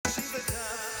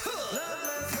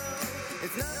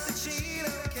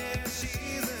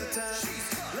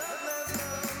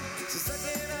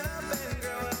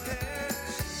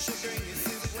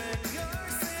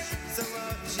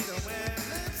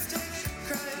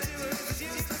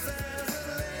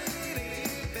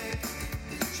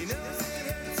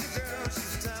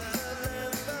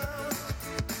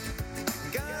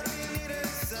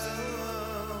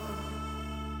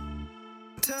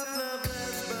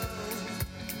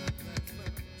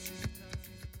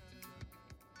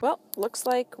Well, looks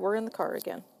like we're in the car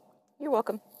again. You're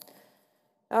welcome.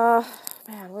 Man,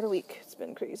 what a week. It's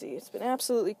been crazy. It's been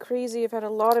absolutely crazy. I've had a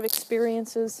lot of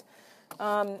experiences.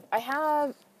 I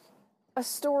have a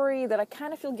story that I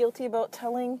kind of feel guilty about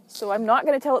telling, so I'm not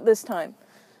going to tell it this time.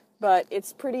 But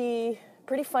it's pretty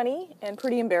funny and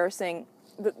pretty embarrassing.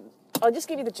 I'll just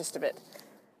give you the gist of it.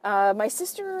 My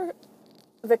sister,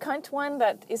 the cunt one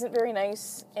that isn't very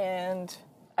nice and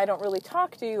I don't really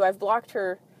talk to, I've blocked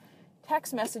her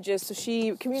text messages, so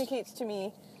she communicates to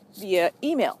me via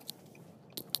email,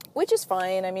 which is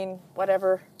fine. I mean,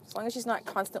 whatever, as long as she's not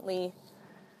constantly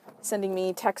sending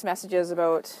me text messages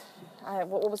about I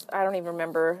don't even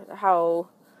remember how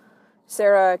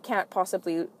Sarah can't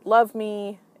possibly love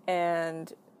me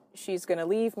and she's gonna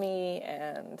leave me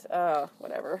and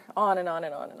whatever, on and on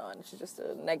and on and on. She's just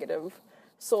a negative,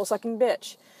 soul-sucking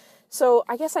bitch. So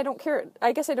I guess I don't care.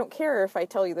 I guess I don't care if I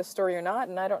tell you this story or not,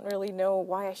 and I don't really know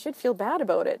why I should feel bad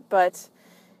about it. But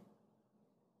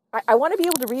I want to be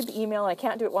able to read the email, and I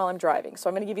can't do it while I'm driving. So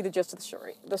I'm going to give you the gist of the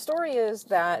story. The story is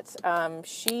that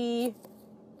she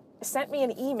sent me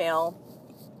an email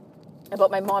about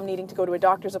my mom needing to go to a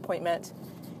doctor's appointment,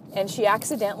 and she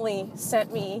accidentally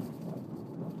sent me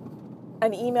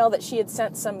an email that she had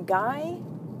sent some guy,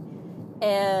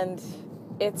 and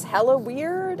it's hella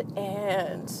weird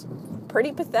and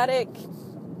pretty pathetic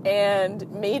and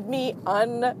made me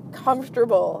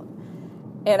uncomfortable.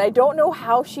 And I don't know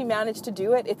how she managed to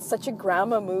do it. It's such a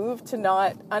grandma move to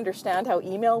not understand how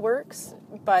email works.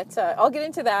 But I'll get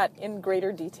into that in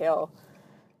greater detail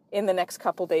in the next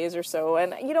couple days or so.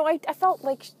 And, I felt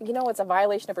like, it's a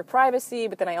violation of her privacy,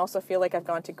 but then I also feel like I've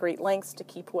gone to great lengths to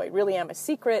keep who I really am a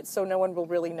secret, so no one will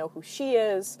really know who she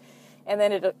is. And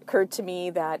then it occurred to me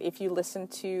that if you listen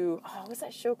to, what's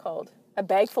that show called? A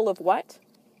Bag Full of What?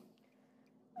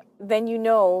 Then you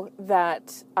know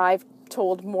that I've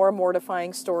told more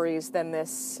mortifying stories than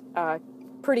this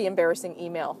pretty embarrassing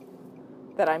email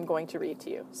that I'm going to read to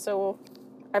you. So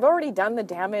I've already done the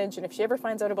damage, and if she ever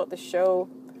finds out about the show,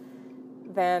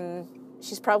 then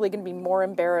she's probably going to be more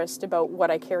embarrassed about what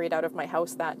I carried out of my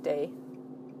house that day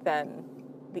than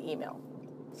the email.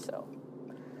 So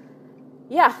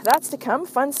yeah, that's to come.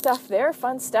 Fun stuff there.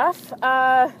 Fun stuff.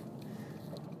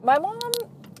 My mom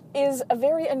is a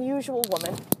very unusual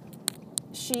woman.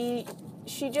 She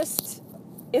just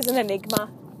is an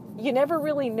enigma. You never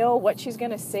really know what she's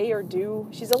going to say or do.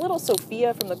 She's a little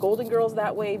Sophia from the Golden Girls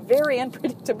that way. Very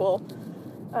unpredictable.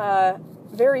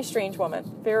 Very strange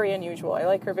woman. Very unusual. I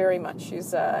like her very much.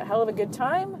 She's a hell of a good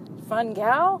time. Fun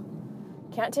gal.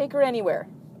 Can't take her anywhere.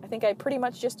 I think I pretty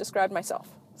much just described myself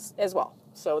as well.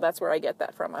 So that's where I get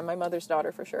that from. I'm my mother's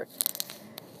daughter for sure.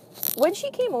 When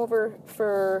she came over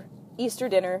for Easter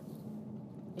dinner,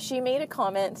 she made a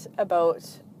comment about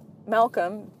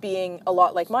Malcolm being a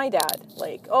lot like my dad.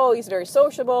 Like, he's very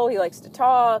sociable, he likes to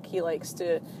talk, he likes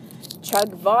to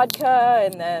chug vodka,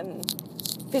 and then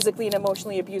physically and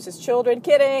emotionally abuse his children.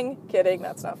 Kidding,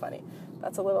 that's not funny.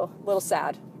 That's a little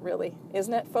sad, really.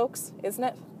 Isn't it, folks? Isn't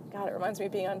it? God, it reminds me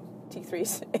of being on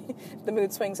T3s. The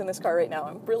mood swings in this car right now.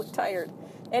 I'm really tired.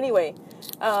 Anyway,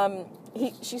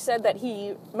 she said that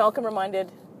Malcolm reminded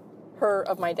her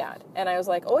of my dad. And I was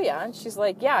like, oh yeah. And she's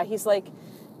like, yeah, he's like,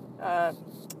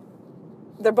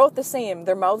 they're both the same.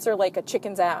 Their mouths are like a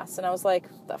chicken's ass. And I was like,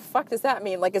 the fuck does that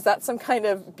mean? Like, is that some kind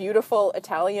of beautiful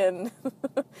Italian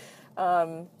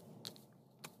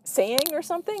saying or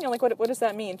something? I'm like, what does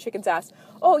that mean, chicken's ass?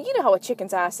 Oh, you know how a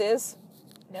chicken's ass is.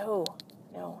 No.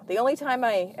 The only time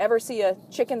I ever see a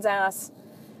chicken's ass,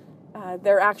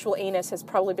 their actual anus has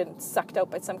probably been sucked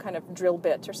out by some kind of drill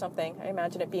bit or something. I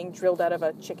imagine it being drilled out of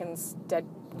a chicken's dead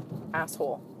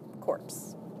asshole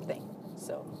corpse thing.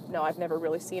 So, no, I've never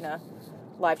really seen a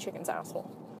live chicken's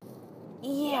asshole.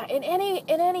 Yeah, in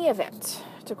any event,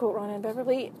 to quote Ron and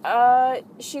Beverly,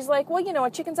 she's like, well,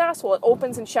 a chicken's asshole, it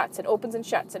opens and shuts, it opens and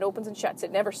shuts, it opens and shuts,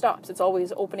 it never stops, it's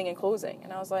always opening and closing.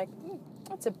 And I was like,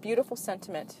 that's a beautiful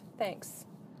sentiment. Thanks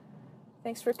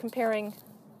for comparing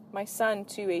my son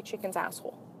to a chicken's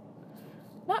asshole.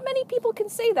 Not many people can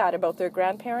say that about their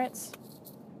grandparents.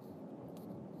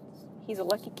 He's a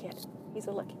lucky kid.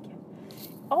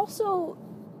 Also,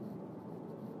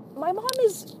 my mom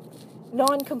is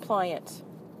non-compliant.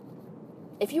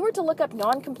 If you were to look up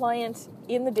non-compliant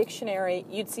in the dictionary,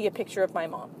 you'd see a picture of my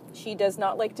mom. She does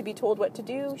not like to be told what to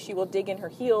do. She will dig in her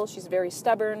heels. She's very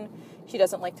stubborn. She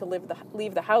doesn't like to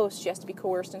leave the house. She has to be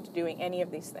coerced into doing any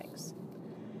of these things.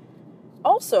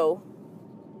 Also,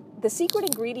 the secret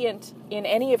ingredient in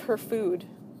any of her food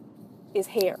is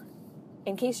hair.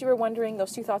 In case you were wondering,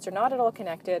 those two thoughts are not at all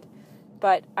connected,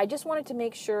 but I just wanted to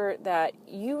make sure that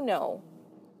you know,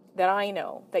 that I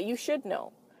know, that you should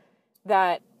know,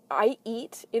 that I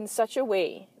eat in such a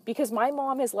way, because my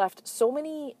mom has left so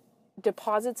many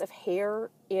deposits of hair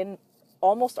in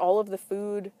almost all of the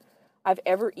food I've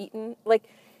ever eaten. Like,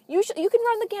 you can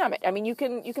run the gamut. I mean, you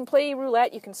can play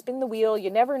roulette, you can spin the wheel, you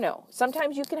never know.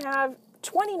 Sometimes you can have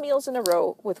 20 meals in a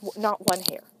row with not one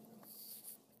hair.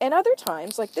 And other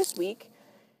times, like this week,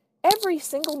 every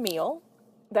single meal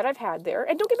that I've had there,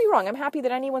 and don't get me wrong, I'm happy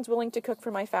that anyone's willing to cook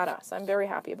for my fat ass. I'm very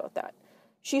happy about that.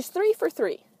 She's 3 for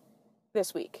 3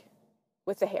 this week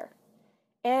with the hair.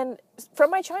 And from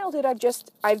my childhood,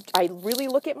 I really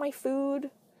look at my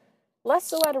food, less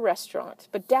so at a restaurant,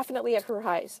 but definitely at her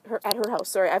house.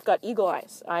 Sorry, I've got eagle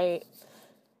eyes. I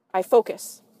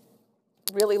focus,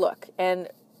 really look. And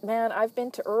man, I've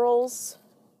been to Earl's.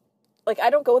 Like,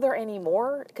 I don't go there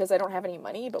anymore because I don't have any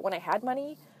money, but when I had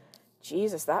money,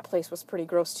 Jesus, that place was pretty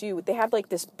gross too. They had like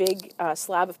this big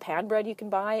slab of pan bread you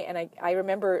can buy, and I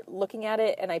remember looking at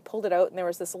it, and I pulled it out, and there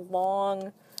was this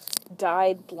long,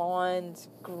 dyed blonde,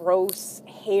 gross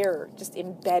hair just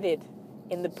embedded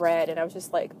in the bread, and I was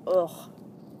just like, ugh,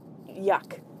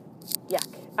 yuck.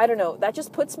 I don't know, that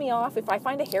just puts me off. If I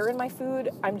find a hair in my food,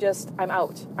 I'm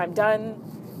out. I'm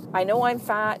done. I know I'm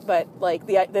fat, but like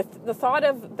the thought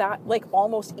of that, like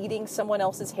almost eating someone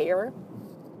else's hair,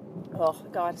 oh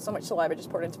God, so much saliva just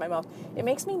poured into my mouth. It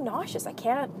makes me nauseous. I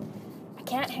can't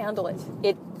handle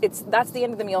it. That's the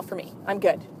end of the meal for me. I'm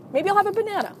good. Maybe I'll have a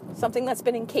banana, something that's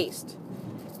been encased,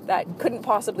 that couldn't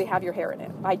possibly have your hair in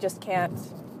it. I just can't.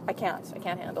 I can't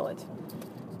handle it.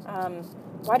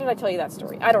 Why did I tell you that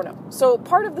story? I don't know. So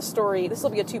part of the story, this will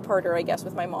be a two-parter, I guess,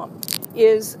 with my mom,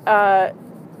 is,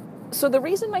 so the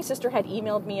reason my sister had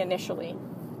emailed me initially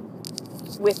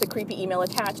with the creepy email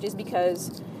attached is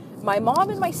because my mom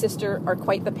and my sister are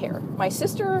quite the pair. My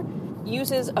sister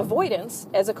uses avoidance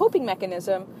as a coping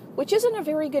mechanism, which isn't a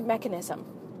very good mechanism.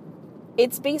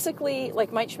 It's basically,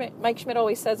 like Mike Schmidt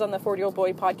always says on the 40-Year-Old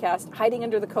Boy podcast, hiding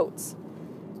under the coats.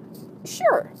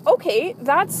 Sure, okay,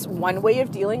 that's one way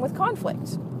of dealing with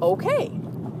conflict. Okay.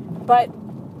 But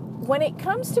when it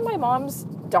comes to my mom's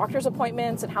doctor's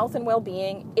appointments and health and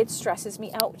well-being, it stresses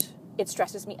me out. It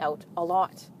stresses me out a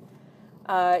lot.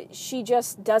 She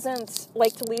just doesn't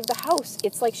like to leave the house.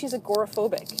 It's like she's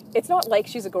agoraphobic. It's not like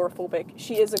she's agoraphobic.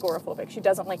 She is agoraphobic. She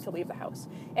doesn't like to leave the house.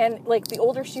 And like the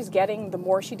older she's getting, the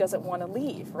more she doesn't want to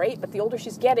leave, right? But the older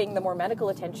she's getting, the more medical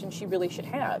attention she really should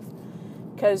have.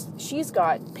 Because she's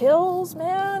got pills,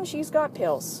 man. She's got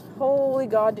pills. Holy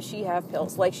God, does she have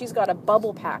pills. Like, she's got a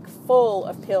bubble pack full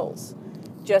of pills.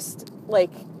 Just, like,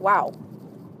 wow.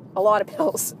 A lot of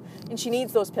pills. And she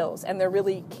needs those pills. And they're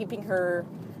really keeping her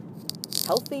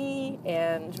healthy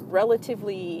and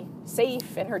relatively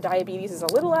safe. And her diabetes is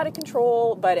a little out of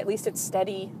control, but at least it's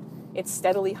steady. It's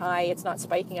steadily high. It's not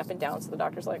spiking up and down. So the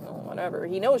doctor's like, oh, whatever.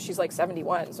 He knows she's like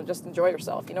 71, so just enjoy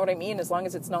yourself. You know what I mean? As long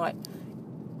as it's not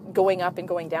going up and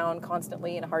going down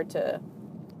constantly and hard to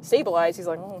stabilize, he's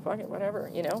like, oh, fuck it, whatever,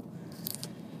 you know?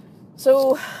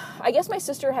 So I guess my cunt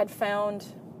sister had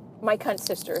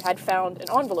found an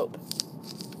envelope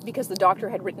because the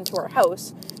doctor had written to our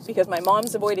house because my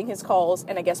mom's avoiding his calls,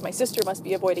 and I guess my sister must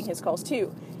be avoiding his calls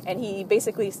too. And he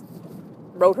basically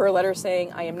wrote her a letter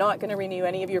saying, I am not going to renew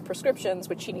any of your prescriptions,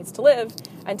 which she needs to live,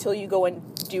 until you go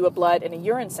and do a blood and a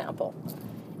urine sample.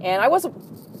 And I wasn't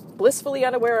blissfully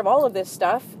unaware of all of this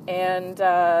stuff, and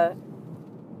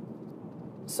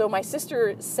so my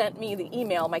sister sent me the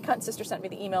email, my cunt sister sent me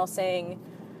the email saying,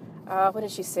 what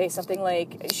did she say? Something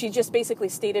like, she just basically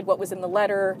stated what was in the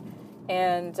letter,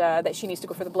 and that she needs to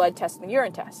go for the blood test and the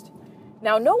urine test.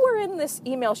 Now, nowhere in this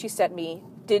email she sent me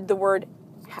did the words,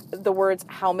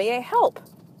 how may I help,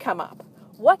 come up.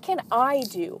 What can I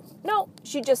do? No,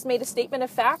 she just made a statement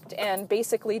of fact and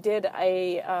basically did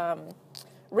a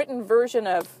written version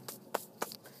of,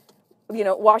 you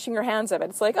know, washing your hands of it.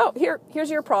 It's like, oh, here's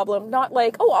your problem. Not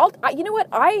like, oh, you know what?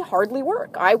 I hardly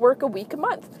work. I work a week a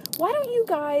month. Why don't you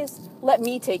guys let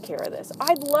me take care of this?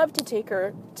 I'd love to take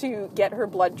her to get her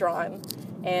blood drawn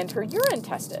and her urine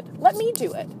tested. Let me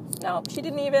do it. No, she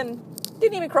didn't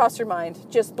even cross her mind.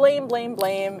 Just blame,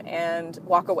 and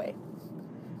walk away.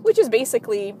 Which is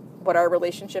basically what our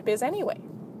relationship is anyway.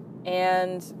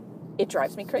 And it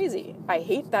drives me crazy. I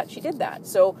hate that she did that.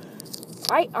 So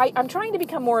I'm trying to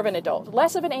become more of an adult,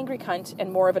 less of an angry cunt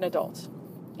and more of an adult.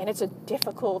 And it's a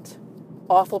difficult,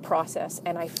 awful process,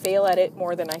 and I fail at it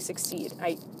more than I succeed.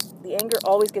 The anger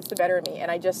always gets the better of me, and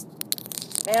I just,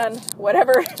 man,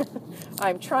 whatever.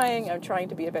 I'm trying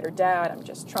to be a better dad. I'm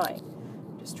just trying.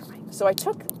 So I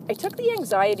took the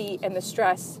anxiety and the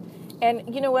stress,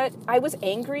 and you know what? I was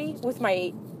angry with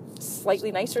my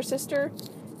slightly nicer sister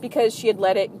because she had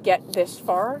let it get this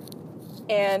far.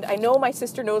 And I know my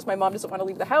sister knows my mom doesn't want to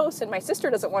leave the house, and my sister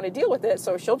doesn't want to deal with it,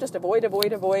 so she'll just avoid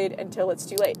until it's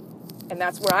too late. And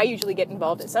that's where I usually get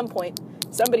involved at some point.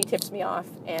 Somebody tips me off,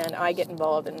 and I get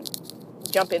involved and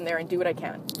jump in there and do what I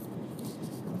can.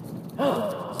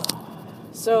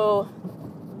 So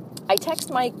I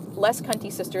text my less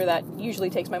cunty sister that usually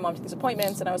takes my mom to these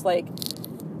appointments, and I was like,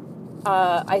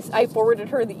 I forwarded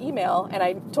her the email, and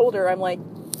I told her, I'm like,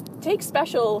 take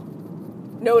special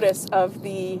notice of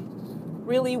the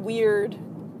really weird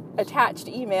attached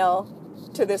email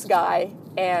to this guy,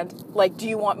 and like, do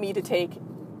you want me to take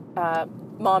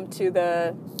mom to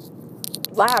the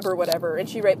lab or whatever? And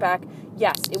she wrote back,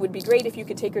 yes, it would be great if you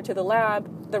could take her to the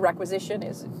lab. The requisition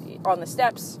is on the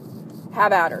steps.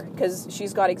 Have at her, because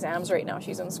she's got exams right now.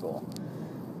 She's in school.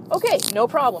 Okay, no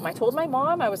problem. I told my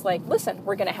mom, I was like, listen,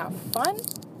 we're going to have fun.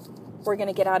 We're going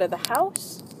to get out of the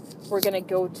house. We're going to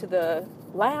go to the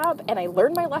lab. And I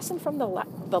learned my lesson from the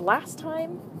last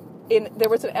time. There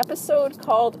was an episode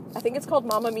called, I think it's called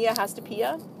Mamma Mia Has to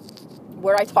Pia,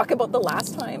 where I talk about the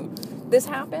last time this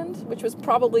happened, which was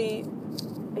probably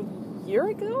a year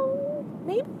ago,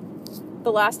 maybe?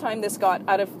 The last time this got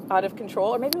out of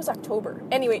control, or maybe it was October.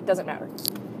 Anyway, it doesn't matter.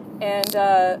 And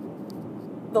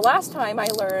the last time I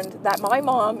learned that my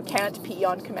mom can't pee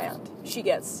on command. She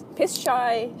gets piss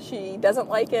shy. She doesn't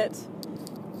like it.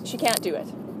 She can't do it.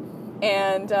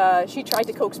 And she tried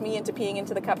to coax me into peeing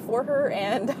into the cup for her,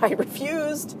 and I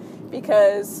refused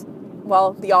because,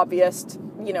 well, the obvious,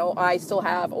 I still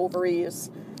have ovaries.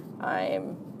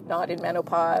 I'm not in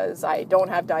menopause. I don't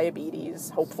have diabetes,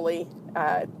 hopefully.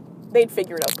 They'd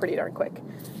figure it out pretty darn quick.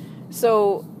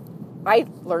 So I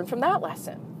learned from that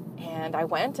lesson. And I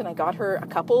went and I got her a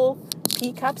couple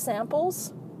pee cup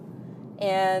samples.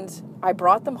 And I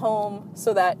brought them home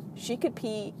so that she could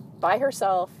pee by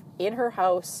herself in her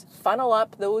house, funnel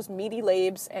up those meaty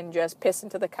labes, and just piss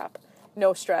into the cup.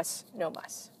 No stress, no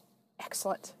muss.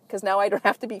 Excellent. Because now I don't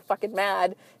have to be fucking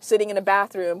mad sitting in a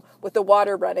bathroom with the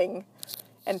water running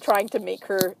and trying to make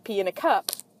her pee in a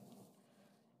cup.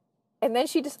 And then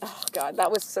she just, oh God, that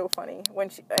was so funny.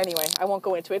 Anyway, I won't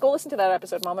go into it. Go listen to that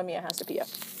episode, Mamma Mia Has to Pia.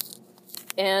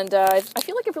 And I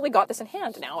feel like I've really got this in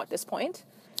hand now at this point.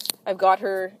 I've got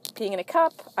her peeing in a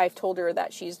cup. I've told her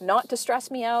that she's not to stress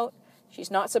me out.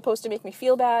 She's not supposed to make me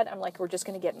feel bad. I'm like, we're just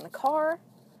going to get in the car.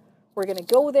 We're going to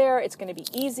go there. It's going to be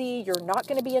easy. You're not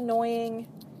going to be annoying.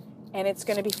 And it's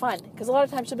going to be fun. Because a lot of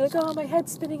times she'll be like, oh, my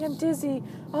head's spinning. I'm dizzy.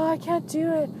 Oh, I can't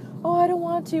do it. Oh, I don't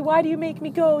want to. Why do you make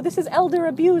me go? This is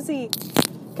elder abusey.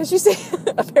 Because you see,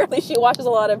 apparently she watches a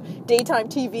lot of daytime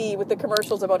TV with the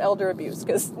commercials about elder abuse.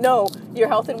 Because no, your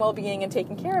health and well-being and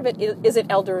taking care of it isn't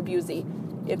elder abusey.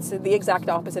 It's the exact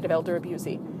opposite of elder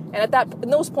abusey. And in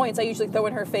those points, I usually throw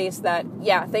in her face that,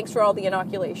 yeah, thanks for all the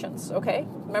inoculations, okay?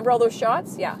 Remember all those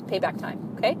shots? Yeah, payback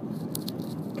time, okay?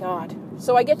 God.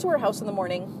 So I get to her house in the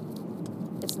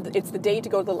morning. It's the day to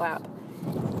go to the lab.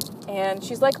 And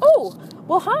she's like, oh,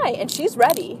 well, hi. And she's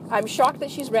ready. I'm shocked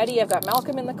that she's ready. I've got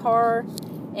Malcolm in the car,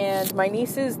 and my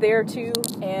niece is there too,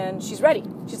 and she's ready.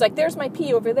 She's like, there's my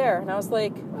pee over there. And I was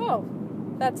like, oh,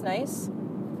 that's nice.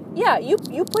 Yeah, you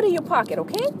put it in your pocket,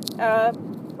 okay?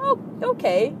 Oh,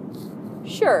 okay.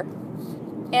 Sure.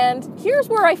 And here's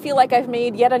where I feel like I've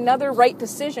made yet another right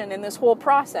decision in this whole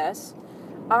process.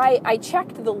 I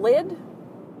checked the lid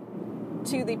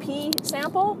to the pee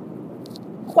sample,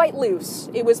 quite loose.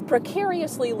 It was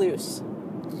precariously loose.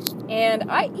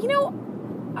 And I've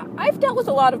dealt with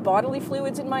a lot of bodily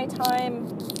fluids in my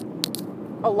time,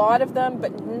 a lot of them,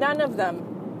 but none of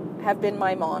them have been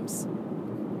my mom's.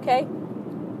 Okay?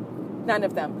 None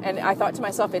of them. And I thought to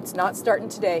myself, it's not starting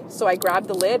today. So I grabbed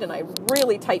the lid and I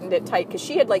really tightened it tight because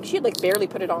she had barely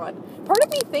put it on. Part of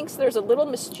me thinks there's a little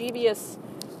mischievous,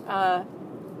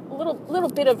 little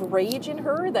bit of rage in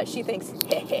her that she thinks,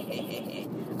 hey,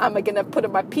 I'm gonna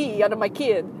put my pee out of my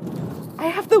kid. I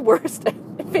have the worst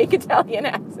fake Italian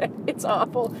accent. It's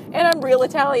awful. And I'm real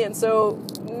Italian, so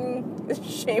it's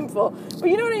shameful. But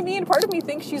you know what I mean? Part of me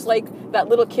thinks she's like that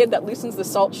little kid that loosens the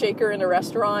salt shaker in a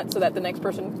restaurant so that the next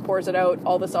person pours it out,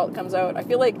 all the salt comes out. I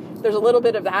feel like there's a little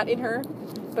bit of that in her.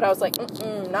 But I was like,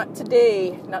 not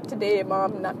today. Not today,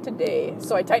 Mom, not today.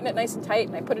 So I tightened it nice and tight,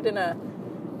 and I put it in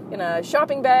a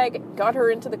shopping bag, got her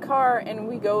into the car, and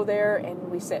we go there, and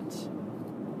we sit.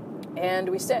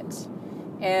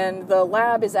 And the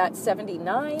lab is at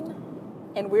 79,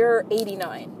 and we're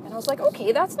 89. And I was like,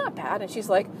 okay, that's not bad. And she's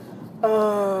like,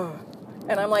 oh.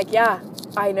 And I'm like, yeah,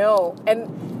 I know.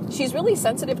 And she's really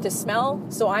sensitive to smell,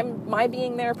 so my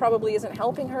being there probably isn't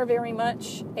helping her very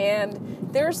much. And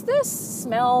there's this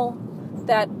smell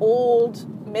that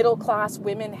old middle-class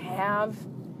women have.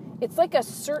 It's like a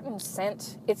certain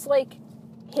scent. It's like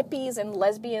hippies and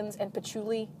lesbians and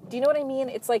patchouli. Do you know what I mean?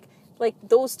 It's like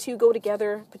those two go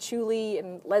together, patchouli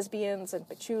and lesbians and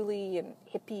patchouli and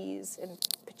hippies and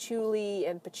patchouli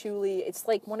and patchouli. It's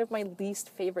like one of my least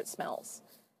favorite smells.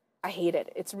 I hate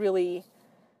it. It's really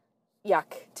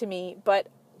yuck to me. But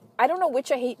I don't know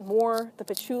which I hate more, the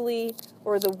patchouli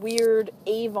or the weird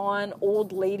Avon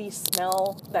old lady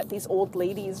smell that these old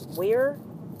ladies wear.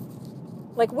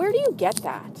 Like, where do you get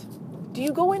that? Do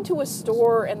you go into a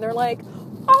store and they're like,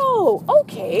 oh,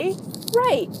 okay,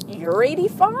 right, you're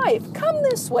 85, come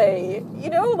this way, you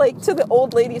know, like to the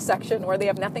old lady section where they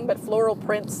have nothing but floral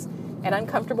prints and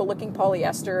uncomfortable looking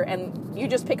polyester, and you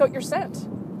just pick out your scent.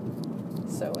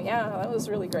 So yeah, that was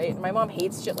really great. My mom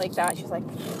hates shit like that. She's like,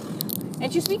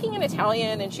 and she's speaking in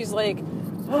Italian, and she's like,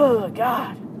 oh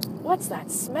God, what's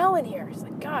that smell in here? She's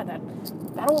like, God,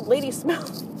 that old lady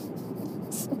smells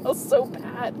so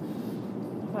bad.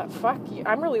 But fuck you.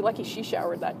 I'm really lucky she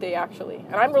showered that day, actually.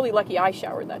 And I'm really lucky I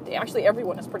showered that day. Actually,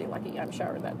 everyone is pretty lucky I'm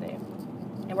showered that day.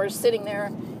 And we're just sitting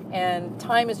there, and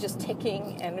time is just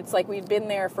ticking, and it's like we've been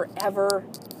there forever.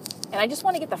 And I just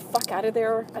want to get the fuck out of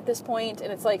there at this point.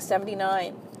 And it's like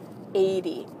 79,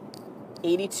 80,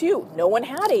 82. No one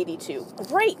had 82.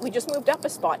 Great. We just moved up a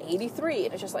spot, 83.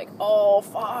 And it's just like, oh,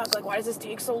 fuck. Like, why does this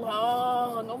take so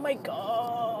long? Oh, my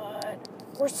God.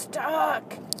 We're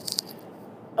stuck.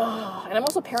 Oh, and I'm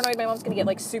also paranoid my mom's going to get,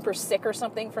 like, super sick or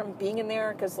something from being in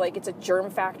there because, like, it's a germ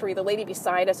factory. The lady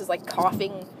beside us is, like,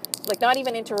 coughing, like, not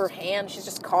even into her hand. She's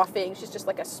just coughing. She's just,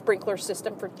 like, a sprinkler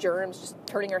system for germs, just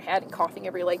turning her head and coughing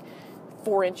every, like,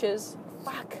 4 inches.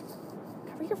 Fuck.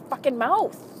 Cover your fucking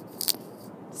mouth.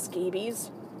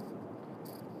 Scabies.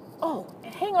 Oh,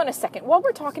 and hang on a second. While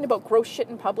we're talking about gross shit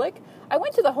in public, I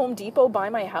went to the Home Depot by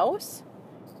my house.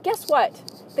 Guess what?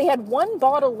 They had 1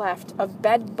 bottle left of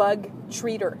bed bug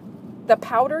treater. The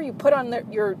powder you put on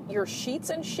your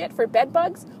sheets and shit for bed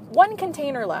bugs, 1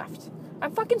 container left.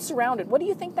 I'm fucking surrounded. What do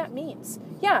you think that means?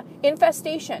 Yeah,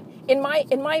 infestation. In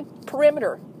my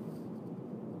perimeter.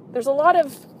 There's a lot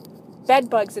of bed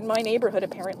bugs in my neighborhood,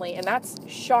 apparently, and that's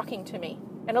shocking to me.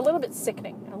 And a little bit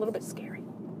sickening, and a little bit scary.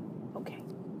 Okay.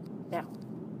 Now,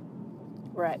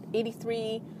 we're at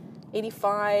 83,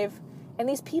 85, and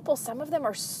these people, some of them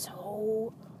are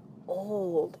so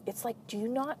old. It's like, do you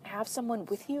not have someone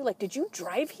with you? Like, did you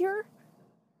drive here?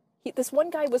 This one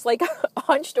guy was, like,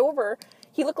 hunched over.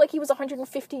 He looked like he was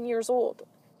 115 years old,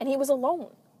 and he was alone.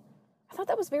 I thought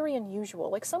that was very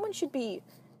unusual. Like, someone should be,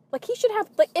 like, he should have,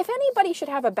 like, if anybody should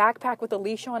have a backpack with a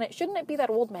leash on it, shouldn't it be that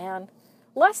old man?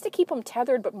 Less to keep him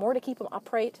tethered, but more to keep him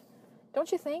upright.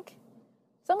 Don't you think?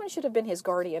 Someone should have been his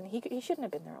guardian. He shouldn't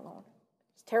have been there alone.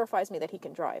 It terrifies me that he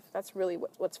can drive. That's really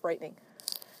what's frightening.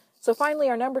 So finally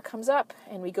our number comes up,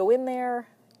 and we go in there,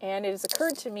 and it has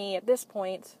occurred to me at this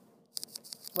point,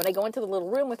 when I go into the little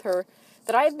room with her,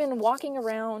 that I've been walking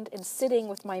around and sitting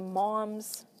with my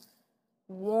mom's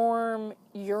warm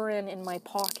urine in my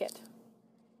pocket.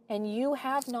 And you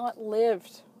have not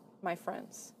lived, my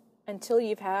friends, until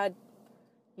you've had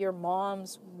your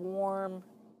mom's warm,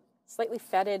 slightly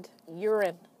fetid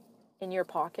urine in your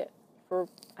pocket for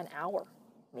an hour,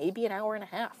 maybe an hour and a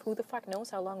half. Who the fuck knows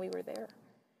how long we were there?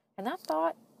 And that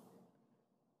thought,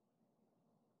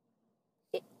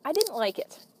 I didn't like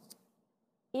it.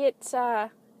 It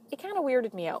kind of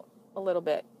weirded me out a little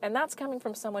bit. And that's coming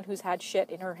from someone who's had shit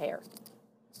in her hair.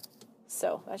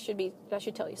 So that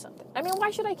should tell you something. I mean,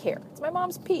 why should I care? It's my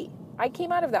mom's pee. I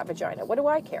came out of that vagina. What do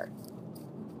I care?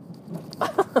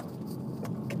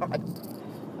 God.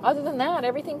 Other than that,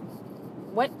 everything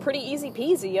went pretty easy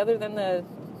peasy, other than the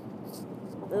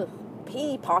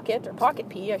pee pocket, or pocket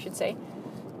pee, I should say.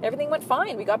 Everything went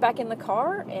fine. We got back in the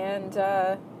car and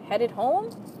headed home.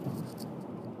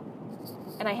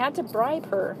 And I had to bribe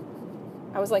her.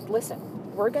 I was like,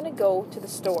 listen, we're going to go to the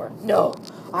store. No,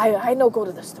 I no go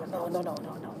to the store. No.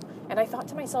 And I thought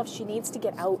to myself, she needs to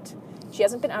get out. She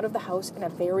hasn't been out of the house in a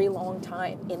very long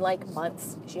time. In like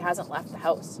months, she hasn't left the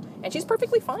house. And she's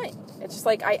perfectly fine. It's just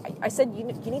like, I said, you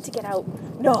need to get out.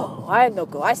 No, I no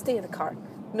go. I stay in the car.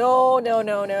 No.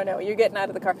 You're getting out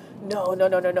of the car. No.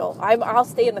 I'll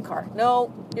stay in the car.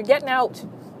 No, you're getting out.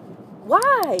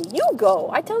 Why? You go.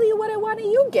 I tell you what I want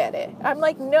and you get it. I'm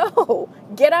like, no,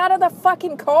 get out of the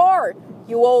fucking car,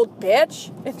 you old bitch.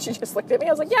 And she just looked at me.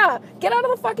 I was like, yeah, get out of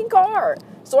the fucking car.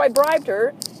 So I bribed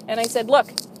her and I said,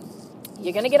 look,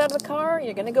 you're going to get out of the car,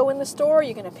 you're going to go in the store,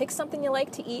 you're going to pick something you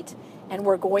like to eat, and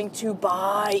we're going to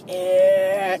buy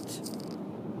it.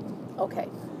 Okay.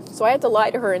 So I had to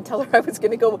lie to her and tell her I was going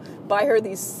to go buy her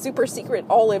these super secret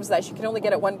olives that she can only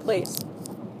get at one place.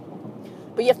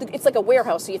 But you have to, it's like a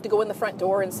warehouse, so you have to go in the front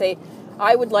door and say,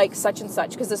 I would like such and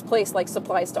such, because this place like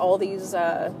supplies to all these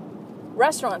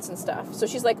restaurants and stuff. So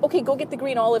she's like, okay, go get the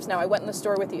green olives now. I went in the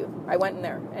store with you. I went in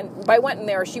there. And by went in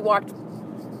there, she walked,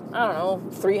 I don't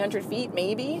know, 300 feet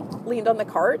maybe, leaned on the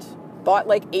cart, bought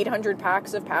like 800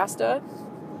 packs of pasta.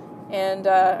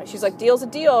 And she's like, deal's a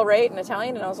deal, right? In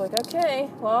Italian. And I was like, okay,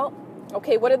 well,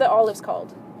 okay, what are the olives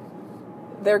called?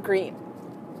 They're green.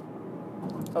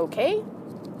 Okay.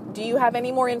 Do you have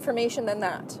any more information than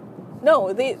that?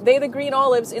 No, they the green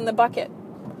olives in the bucket.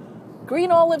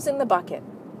 Green olives in the bucket.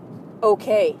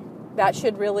 Okay. That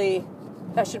should really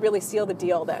seal the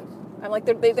deal then. I'm like,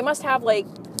 they must have like,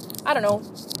 I don't know,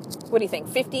 what do you think,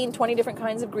 15, 20 different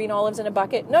kinds of green olives in a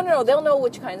bucket? No, they'll know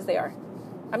which kinds they are.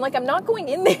 I'm like, I'm not going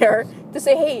in there to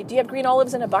say, hey, do you have green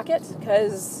olives in a bucket?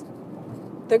 Because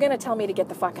they're going to tell me to get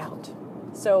the fuck out.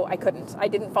 So I couldn't. I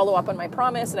didn't follow up on my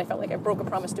promise, and I felt like I broke a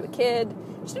promise to a kid.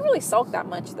 She didn't really sulk that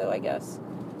much, though, I guess.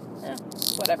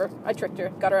 Whatever. I tricked her.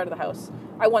 Got her out of the house.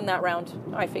 I won that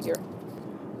round, I figure.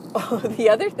 Oh, the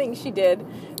other thing she did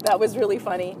that was really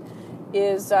funny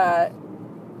is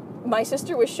my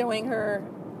sister was showing her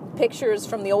pictures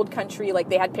from the old country, like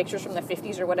they had pictures from the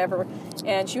 50s or whatever,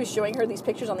 and she was showing her these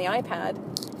pictures on the iPad,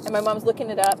 and my mom's looking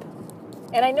it up,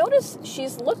 and I noticed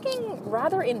she's looking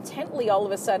rather intently all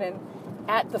of a sudden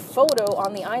at the photo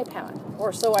on the iPad,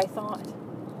 or so I thought.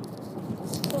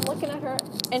 So I'm looking at her,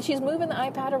 and she's moving the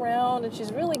iPad around, and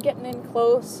she's really getting in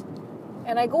close,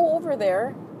 and I go over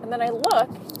there, and then I look,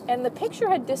 and the picture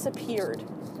had disappeared.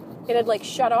 It had like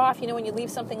shut off. You know, when you leave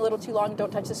something a little too long,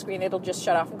 don't touch the screen, it'll just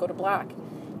shut off and go to black.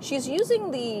 She's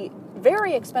using the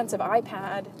very expensive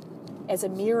iPad as a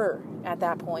mirror at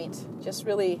that point. Just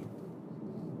really,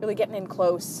 really getting in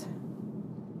close.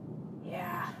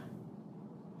 Yeah.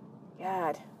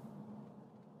 God.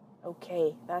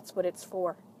 Okay, that's what it's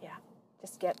for. Yeah.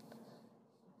 Just get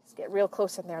real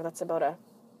close in there. That's about a,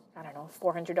 I don't know,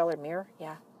 $400 mirror.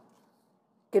 Yeah.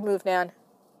 Good move, Nan.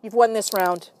 You've won this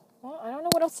round. Well, I don't know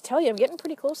what else to tell you. I'm getting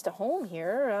pretty close to home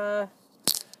here.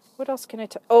 What else can I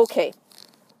tell? Okay.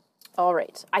 All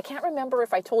right. I can't remember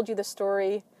if I told you the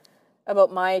story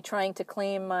about my trying to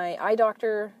claim my eye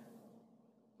doctor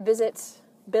visit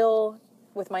bill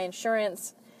with my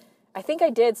insurance. I think I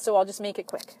did, so I'll just make it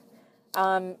quick.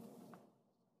 I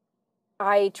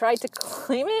tried to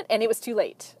claim it, and it was too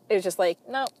late. It was just like,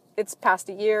 no, it's past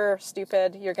a year,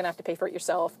 stupid. You're going to have to pay for it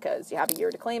yourself because you have a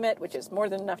year to claim it, which is more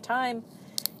than enough time.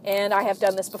 And I have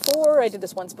done this before. I did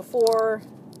this once before.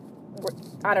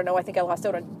 I don't know, I think I lost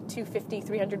out on $250,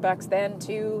 $300 then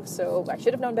too, so I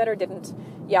should have known better, didn't,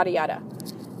 yada yada.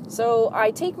 So I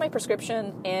take my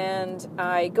prescription and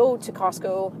I go to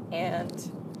Costco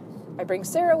and I bring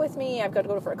Sarah with me. I've got to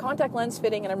go for a contact lens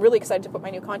fitting, and I'm really excited to put my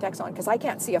new contacts on because I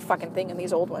can't see a fucking thing in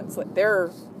these old ones. Like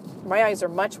my eyes are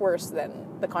much worse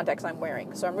than the contacts I'm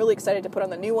wearing, so I'm really excited to put on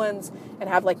the new ones and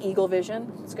have like eagle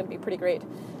vision. It's going to be pretty great.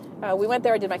 We went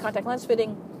there, I did my contact lens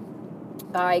fitting.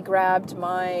 I grabbed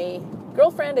my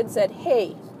girlfriend and said,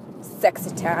 hey, sexy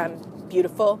tan,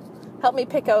 beautiful, help me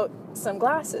pick out some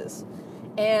glasses.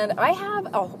 And I have,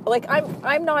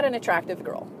 I'm not an attractive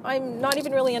girl. I'm not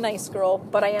even really a nice girl,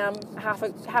 but I am half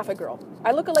a girl.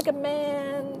 I look like a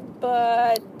man,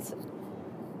 but,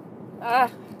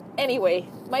 anyway,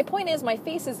 my point is my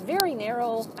face is very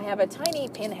narrow. I have a tiny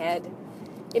pinhead.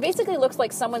 It basically looks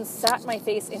like someone sat my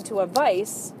face into a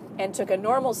vise and took a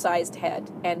normal-sized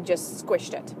head and just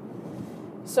squished it.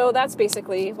 So that's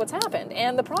basically what's happened.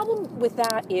 And the problem with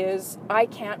that is I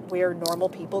can't wear normal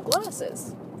people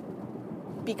glasses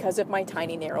because of my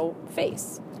tiny, narrow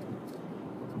face.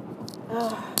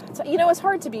 So, it's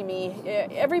hard to be me.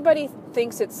 Everybody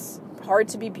thinks it's hard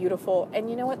to be beautiful. And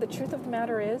you know what? The truth of the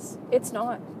matter is, it's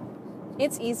not.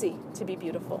 It's easy to be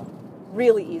beautiful.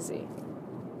 Really easy.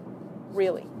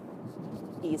 Really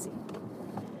easy.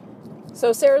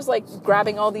 So Sarah's like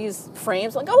grabbing all these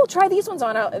frames, like, oh, try these ones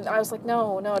on. And I was like,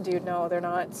 no, dude, no, they're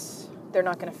not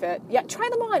going to fit. Yeah, try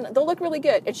them on. They'll look really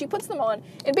good. And she puts them on.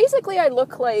 And basically I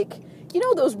look like,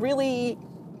 those really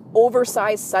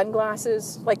oversized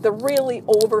sunglasses, like the really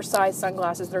oversized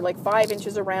sunglasses. They're like 5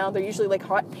 inches around. They're usually like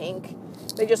hot pink.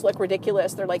 They just look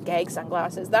ridiculous. They're like gag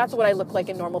sunglasses. That's what I look like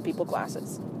in normal people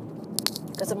glasses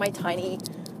because of my tiny,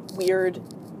 weird,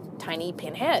 tiny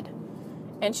pinhead.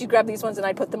 And she grabbed these ones and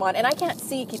I put them on. And I can't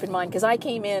see, keep in mind, because I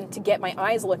came in to get my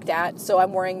eyes looked at. So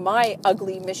I'm wearing my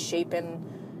ugly, misshapen,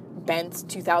 bent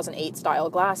 2008 style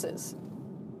glasses.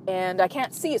 And I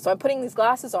can't see. So I'm putting these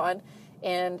glasses on.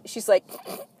 And she's like,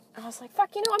 I was like, fuck,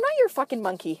 I'm not your fucking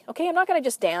monkey. Okay, I'm not going to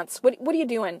just dance. What are you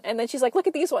doing? And then she's like, look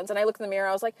at these ones. And I look in the mirror.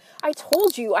 I was like, I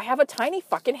told you I have a tiny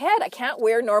fucking head. I can't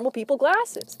wear normal people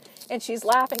glasses. And she's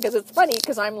laughing because it's funny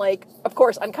because I'm like, of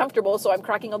course, uncomfortable. So I'm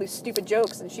cracking all these stupid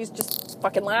jokes and she's just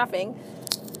fucking laughing.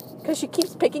 because she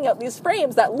keeps picking out these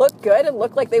frames that look good and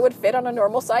look like they would fit on a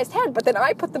normal sized head. But then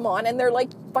I put them on and they're like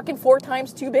fucking 4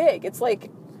 times too big. It's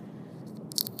like,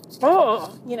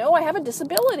 oh, you know, I have a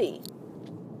disability.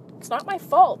 It's not my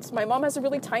fault. My mom has a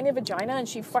really tiny vagina and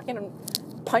she fucking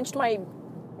punched my,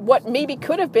 what maybe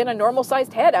could have been a normal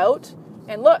sized head out.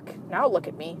 And look, now look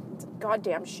at me. It's a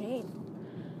goddamn shame.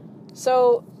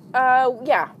 So,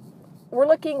 yeah, we're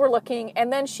looking.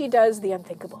 And then she does the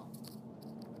unthinkable.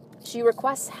 She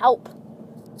requests help.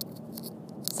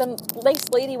 Some nice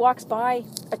lady walks by,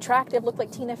 attractive, looked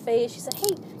like Tina Fey. She said,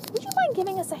 hey, would you mind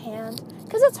giving us a hand?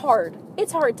 Because it's hard.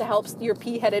 It's hard to help your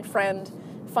pea-headed friend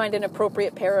find an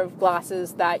appropriate pair of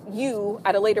glasses that you,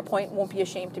 at a later point, won't be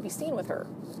ashamed to be seen with her.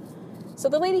 So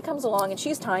the lady comes along, and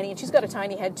she's tiny, and she's got a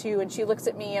tiny head too, and she looks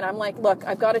at me, and I'm like, look,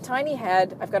 I've got a tiny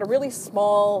head, I've got a really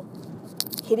small,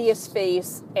 hideous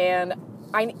face, and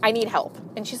I need help.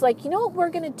 And she's like, you know what we're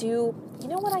going to do? You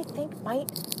know what I think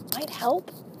might help?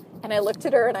 And I looked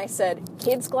at her, and I said,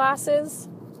 kids' glasses?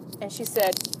 And she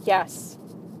said, yes.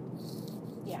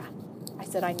 Yeah. I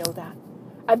said, I know that.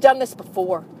 I've done this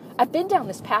before. I've been down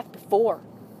this path before.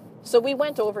 So we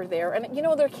went over there, and, you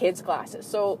know, they're kids' glasses.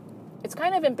 So it's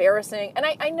kind of embarrassing. And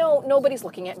I know nobody's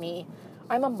looking at me.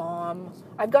 I'm a mom.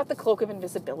 I've got the cloak of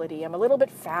invisibility. I'm a little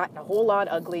bit fat and a whole lot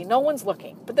ugly. No one's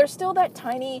looking. But there's still that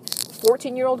tiny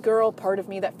 14-year-old girl part of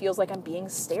me that feels like I'm being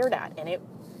stared at. And it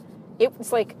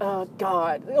was like, oh,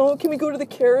 God. Oh, can we go to the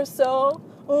carousel?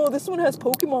 Oh, this one has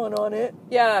Pokemon on it.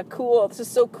 Yeah, cool. This is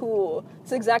so cool. This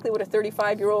is exactly what a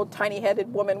 35-year-old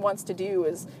tiny-headed woman wants to do,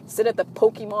 is sit at the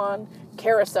Pokemon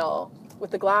carousel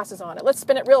with the glasses on it. Let's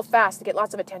spin it real fast to get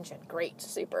lots of attention. Great.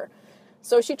 Super.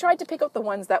 So she tried to pick out the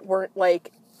ones that weren't,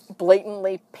 like,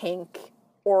 blatantly pink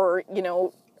or, you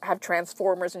know, have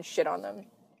Transformers and shit on them.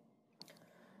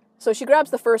 So she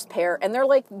grabs the first pair, and they're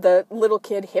like the little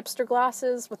kid hipster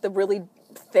glasses with the really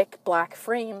thick black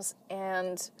frames,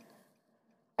 and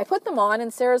I put them on,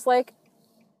 and Sarah's like,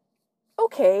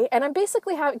 okay, and I'm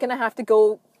basically gonna have to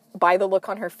go by the look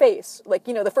on her face. Like,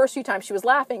 you know, the first few times she was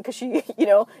laughing because she, you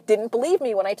know, didn't believe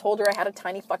me when I told her I had a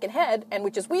tiny fucking head, and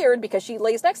which is weird because she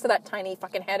lays next to that tiny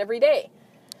fucking head every day.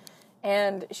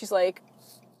 And she's like,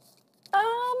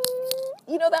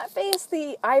 you know, that face,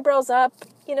 the eyebrows up,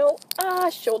 you know,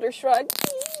 shoulder shrug.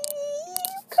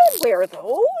 You could wear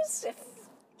those if,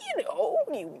 you know,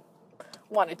 you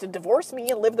wanted to divorce me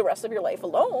and live the rest of your life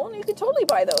alone. You could totally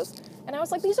buy those. And I was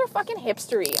like, these are fucking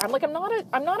hipstery. I'm like, I'm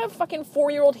not a fucking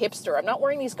 4-year-old hipster. I'm not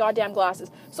wearing these goddamn glasses.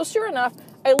 So sure enough,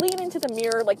 I lean into the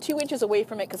mirror like 2 inches away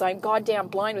from it because I'm goddamn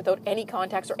blind without any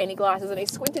contacts or any glasses. And I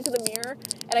squint into the mirror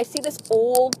and I see this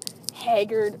old,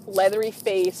 haggard, leathery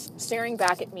face staring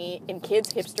back at me in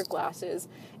kids' hipster glasses.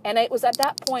 And it was at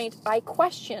that point I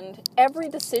questioned every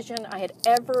decision I had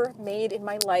ever made in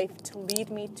my life to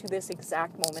lead me to this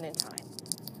exact moment in time.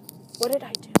 What did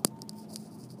I do?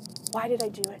 Why did I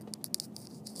do it?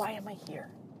 Why am I here?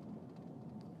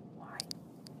 Why?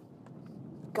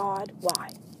 God, why?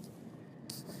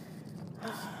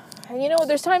 And you know,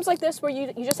 there's times like this where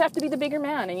you just have to be the bigger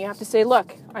man and you have to say,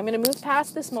 look, I'm going to move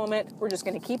past this moment. We're just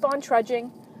going to keep on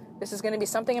trudging. This is going to be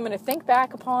something I'm going to think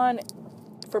back upon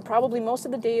for probably most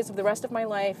of the days of the rest of my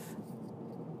life.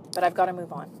 But I've got to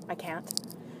move on. I can't.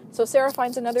 So Sarah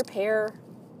finds another pair.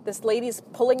 This lady's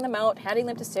pulling them out, handing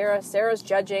them to Sarah. Sarah's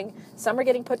judging. Some are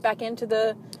getting put back into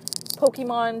the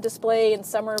Pokemon display and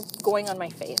some are going on my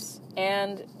face.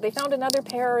 And they found another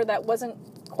pair that wasn't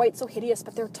quite so hideous,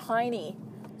 but they're tiny.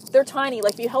 They're tiny.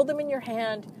 Like if you held them in your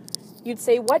hand, you'd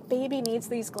say, what baby needs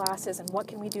these glasses and what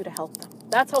can we do to help them?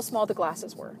 That's how small the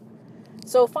glasses were.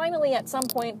 So finally, at some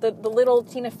point, the little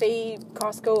Tina Fey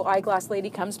Costco eyeglass lady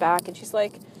comes back and she's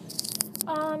like,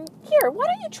 here, why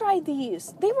don't you try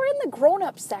these? They were in the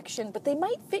grown-up section, but they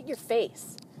might fit your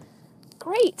face.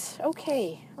 Great.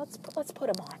 Okay. Let's put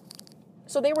them on.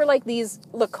 So they were like these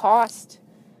Lacoste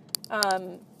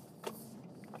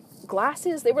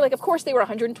glasses. They were like, of course, they were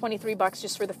 $123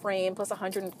 just for the frame, plus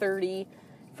 $130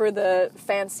 for the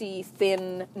fancy,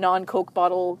 thin, non-Coke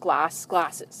bottle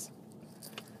glasses.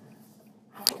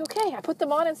 I'm like, okay. I put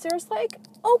them on, and Sarah's like,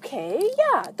 okay,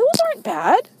 yeah, those aren't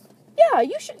bad. Yeah,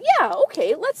 you should. Yeah,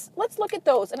 okay. Let's look at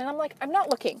those. And then I'm like, I'm not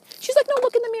looking. She's like, no,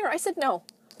 look in the mirror. I said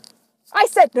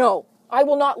no. I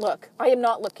will not look. I am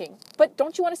not looking. But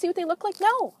don't you want to see what they look like?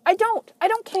 No, I don't. I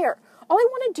don't care. All I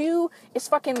want to do is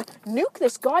fucking nuke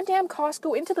this goddamn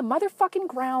Costco into the motherfucking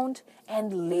ground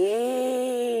and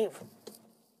leave.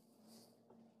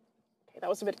 Okay, that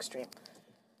was a bit extreme.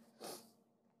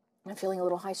 I'm feeling a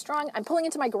little high-strung. I'm pulling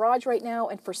into my garage right now,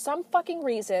 and for some fucking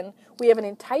reason, we have an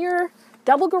entire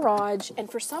double garage,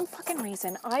 and for some fucking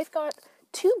reason, I've got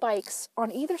 2 bikes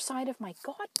on either side of my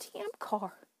goddamn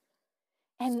car.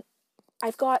 And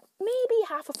I've got maybe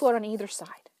half a foot on either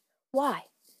side. Why?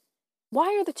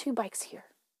 Why are the two bikes here?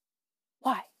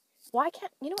 Why? Why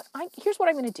can't, you know what, here's what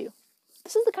I'm going to do.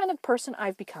 This is the kind of person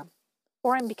I've become,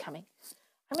 or I'm becoming.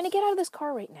 I'm going to get out of this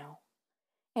car right now.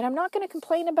 And I'm not going to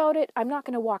complain about it. I'm not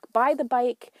going to walk by the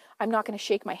bike. I'm not going to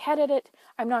shake my head at it.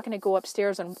 I'm not going to go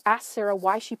upstairs and ask Sarah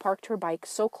why she parked her bike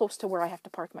so close to where I have to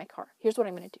park my car. Here's what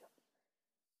I'm going to do.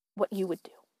 What you would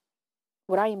do.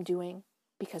 What I am doing,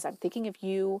 because I'm thinking of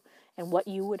you and what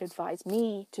you would advise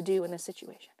me to do in this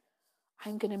situation.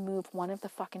 I'm going to move one of the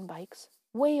fucking bikes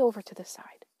way over to the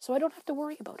side so I don't have to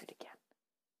worry about it again.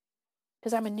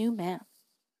 Because I'm a new man.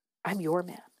 I'm your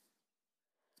man.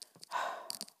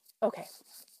 Okay.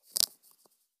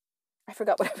 I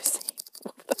forgot what I was saying.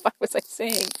 What the fuck was I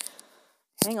saying?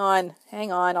 Hang on.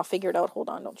 I'll figure it out. Hold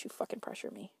on. Don't you fucking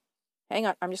pressure me. Hang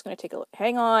on. I'm just going to take a look.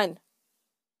 Hang on.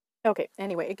 Okay.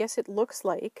 Anyway, I guess it looks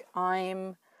like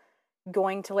I'm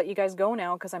going to let you guys go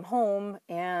now because I'm home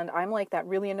and I'm like that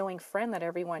really annoying friend that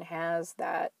everyone has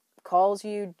that calls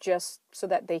you just so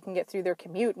that they can get through their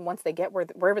commute. And once they get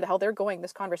wherever the hell they're going,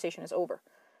 this conversation is over.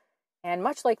 And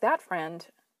much like that friend,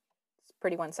 it's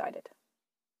pretty one-sided.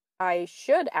 I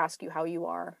should ask you how you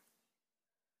are,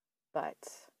 but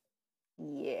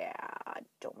yeah, I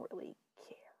don't really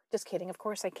care. Just kidding. Of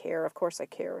course I care.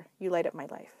 You light up my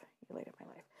life.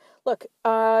 Look,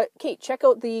 Kate, check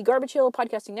out the Garbage Hill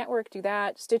Podcasting Network. Do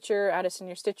that. Stitcher, add us in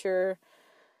your Stitcher.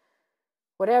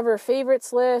 Whatever,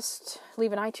 favorites list.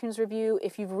 Leave an iTunes review.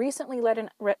 If you've recently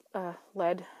left,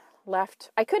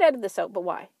 I could edit this out, but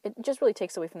why? It just really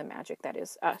takes away from the magic that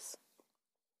is us.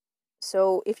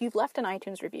 So if you've left an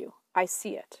iTunes review, I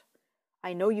see it.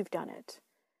 I know you've done it.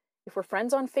 If we're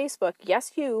friends on Facebook,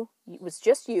 yes, it was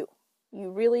just you.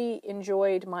 You really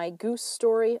enjoyed my goose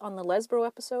story on the Lesbro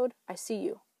episode. I see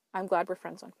you. I'm glad we're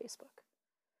friends on Facebook.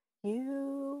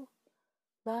 You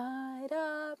light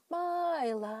up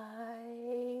my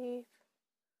life.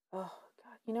 Oh,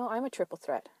 God. I'm a triple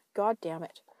threat. God damn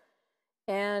it.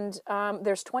 And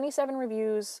there's 27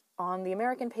 reviews on the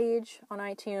American page on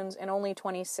iTunes and only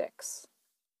 26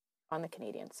 on the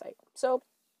Canadian site. So,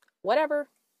 whatever,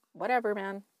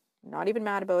 man. Not even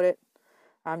mad about it.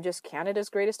 I'm just Canada's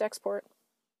greatest export.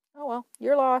 Oh well,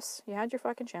 your loss. You had your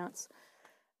fucking chance.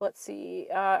 Let's see.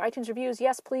 iTunes reviews,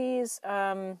 yes, please.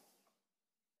 Fuck.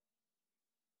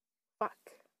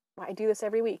 I do this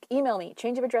every week. Email me,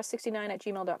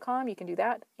 changeofaddress69@gmail.com. You can do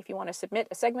that. If you want to submit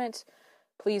a segment,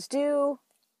 please do.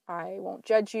 I won't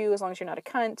judge you as long as you're not a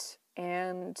cunt.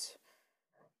 And,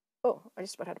 oh, I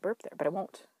just about had a burp there, but I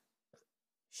won't.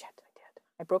 Shit, I did.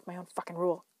 I broke my own fucking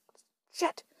rule.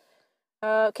 Shit.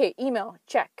 Okay, email,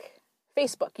 check.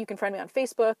 Facebook, you can friend me on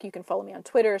Facebook. You can follow me on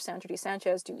Twitter, Sandra D.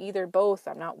 Sanchez. Do either, both.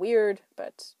 I'm not weird,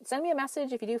 but send me a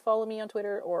message if you do follow me on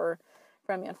Twitter or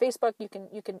friend me on Facebook. You can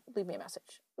leave me a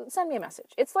message. Send me a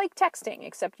message. It's like texting,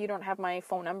 except you don't have my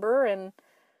phone number, and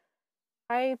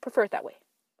I prefer it that way.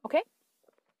 Okay?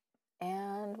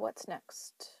 And what's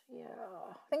next? Yeah,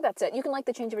 I think that's it. You can like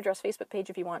the Change of Address Facebook page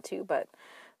if you want to, but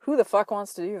who the fuck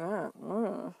wants to do that?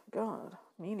 Oh, God,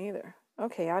 me neither.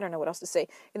 Okay, I don't know what else to say.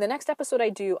 In the next episode I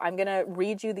do, I'm going to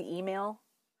read you the email.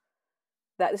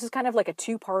 This is kind of like a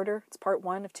two-parter. It's part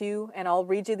 1 of 2, and I'll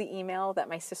read you the email that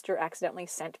my sister accidentally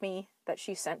sent me, that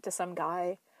she sent to some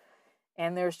guy.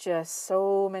 And there's just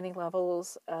so many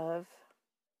levels of...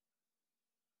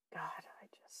 God, I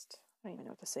don't even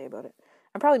know what to say about it.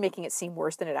 I'm probably making it seem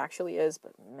worse than it actually is,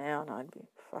 but man, I'd be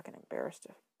fucking embarrassed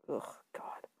if... Ugh,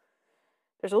 God.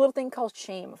 There's a little thing called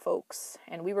shame, folks,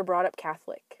 and we were brought up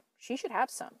Catholic. She should have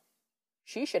some.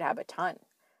 She should have a ton.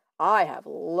 I have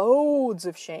loads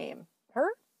of shame. Her?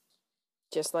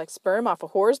 Just like sperm off a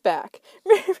whore's back.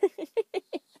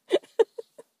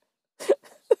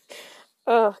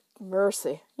 Oh,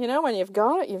 mercy. When you've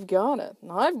got it, you've got it.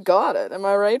 I've got it. Am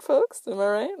I right, folks? Am I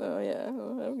right? Oh, yeah.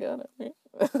 I've got it.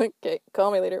 Okay, call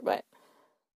me later. Bye.